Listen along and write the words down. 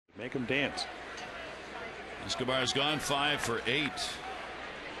Make him dance. Escobar's gone 5 for 8.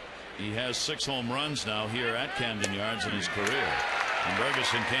 He has 6 home runs now here at Camden Yards in his career. And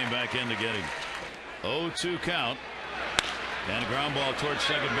Bergesen came back in to get him. 0-2 count. And a ground ball towards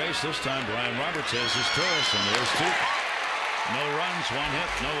second base. This time Brian Roberts has his toss, and there's 2. No runs, 1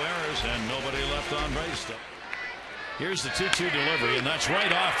 hit, no errors, and nobody left on base. Here's the 2-2 delivery, and that's right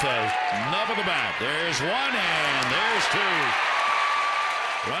off the nub of the bat. There's 1 and there's 2.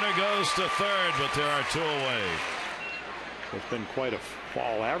 Runner goes to third, but there are 2 away. It's been quite a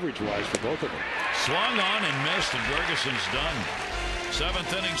fall average-wise for both of them. Swung on and missed, and Bergesen's done.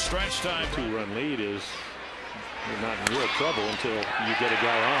 7th inning stretch time. 2-run lead is not in real trouble until you get a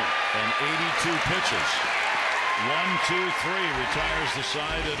guy on. And 82 pitches. 1, 2, 3 retires the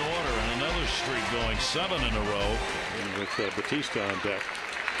side in order, and another streak going 7 in a row. And with Batista on deck.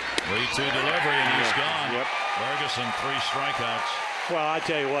 3-2 delivery, and he's gone. Yep. Bergesen 3 strikeouts. Well, I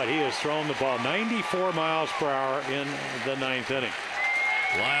tell you what, he has thrown the ball 94 miles per hour in the 9th inning.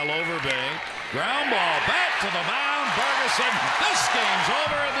 Lyle Overbay. Ground ball back to the mound. Bergesen. This game's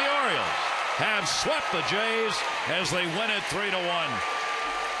over, and the Orioles have swept the Jays as they win it 3-1.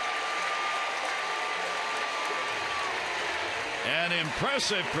 An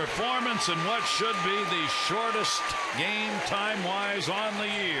impressive performance in what should be the shortest game time-wise on the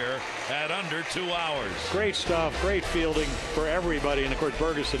year at under 2 hours. Great stuff, great fielding for everybody, and of course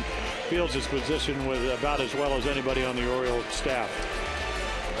Bergesen fields his position with about as well as anybody on the Orioles staff.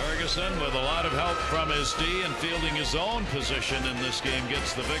 Bergesen, with a lot of help from his D and fielding his own position in this game,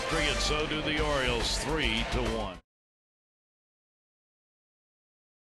 gets the victory, and so do the Orioles 3-1.